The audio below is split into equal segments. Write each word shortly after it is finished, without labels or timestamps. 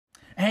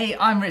Hey,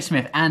 I'm Rich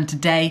Smith, and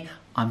today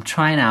I'm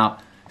trying out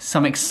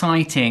some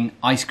exciting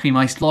ice cream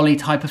iced lolly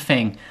type of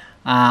thing.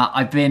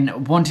 I've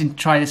been wanting to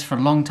try this for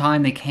a long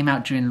time. They came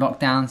out during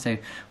lockdown, so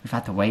we've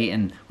had to wait,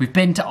 and we've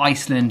been to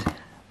Iceland,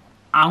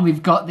 and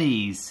we've got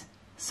these,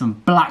 some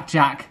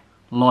blackjack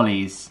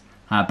lollies,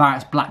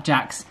 Barratt's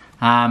blackjacks.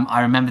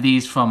 I remember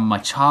these from my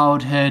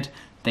childhood.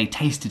 They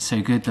tasted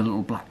so good, the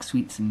little black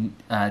sweets and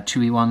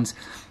chewy ones.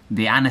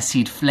 The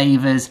aniseed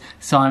flavours,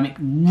 so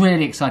I'm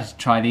really excited to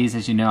try these.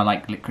 As you know, I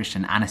like licorice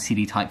and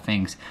aniseedy type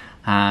things,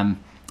 and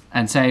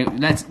so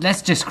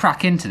let's just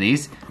crack into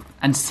these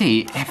and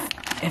see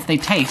if they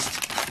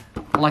taste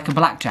like a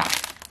blackjack.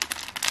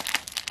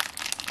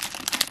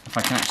 If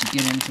I can actually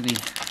get into the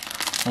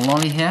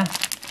lolly here.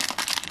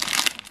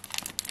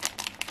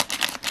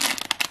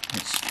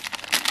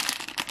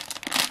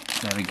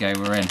 There we go,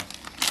 we're in.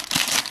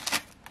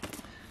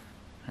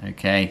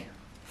 Okay,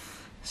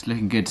 it's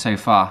looking good so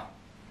far.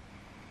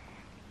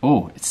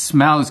 Oh, it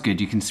smells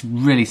good. You can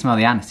really smell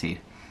the aniseed.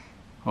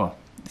 Oh,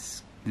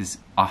 this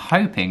I'm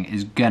hoping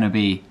is going to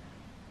be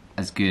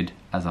as good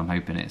as I'm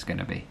hoping it's going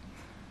to be.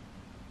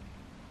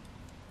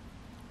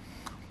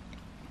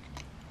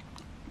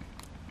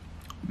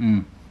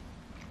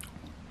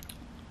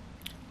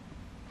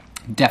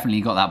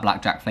 Definitely got that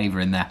blackjack flavour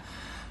in there,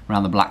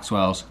 around the black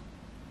swirls.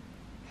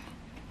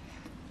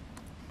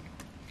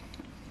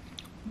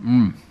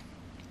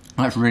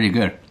 That's really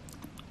good.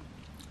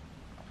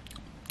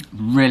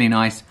 Really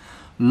nice.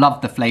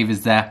 Love the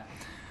flavours there.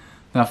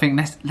 But I think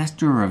let's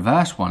do a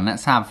reverse one.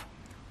 Let's have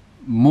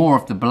more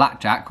of the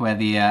blackjack where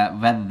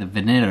the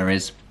vanilla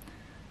is,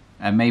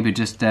 and maybe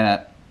just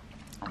a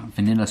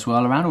vanilla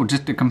swirl around, or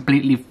just a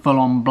completely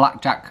full-on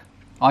blackjack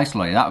ice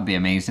lolly. That would be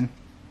amazing.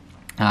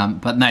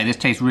 But no, this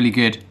tastes really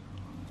good.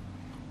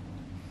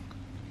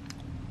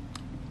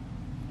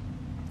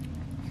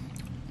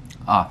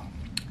 Got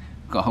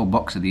a whole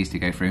box of these to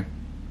go through,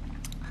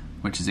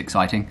 which is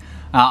exciting.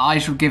 I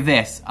shall give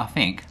this, I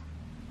think,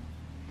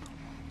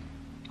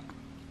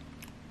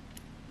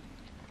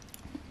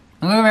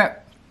 I'm going to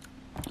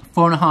give it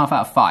 4.5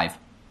 out of 5.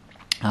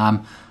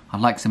 I'd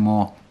like some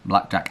more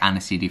blackjack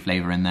aniseedy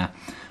flavour in there.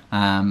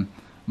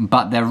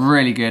 But they're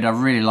really good, I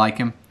really like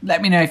them.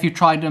 Let me know if you've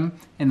tried them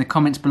in the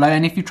comments below,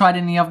 and if you tried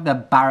any of the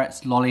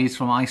Barratt's lollies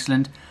from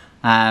Iceland.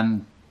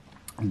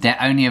 They're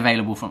only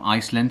available from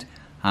Iceland.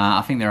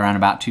 I think they're around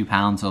about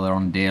 £2, or they're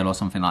on deal or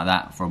something like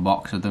that for a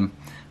box of them.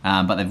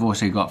 But they've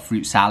also got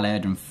fruit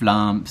salad and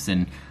flumps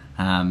and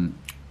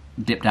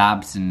dip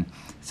dabs, and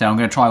so I'm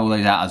going to try all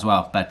those out as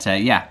well. But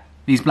yeah,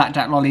 these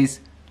blackjack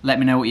lollies, let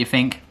me know what you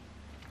think.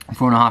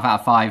 4.5 out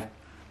of 5.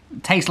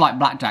 Tastes like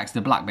blackjacks,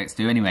 the black bits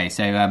do anyway.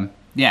 So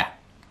yeah,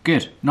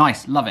 good,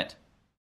 nice, love it.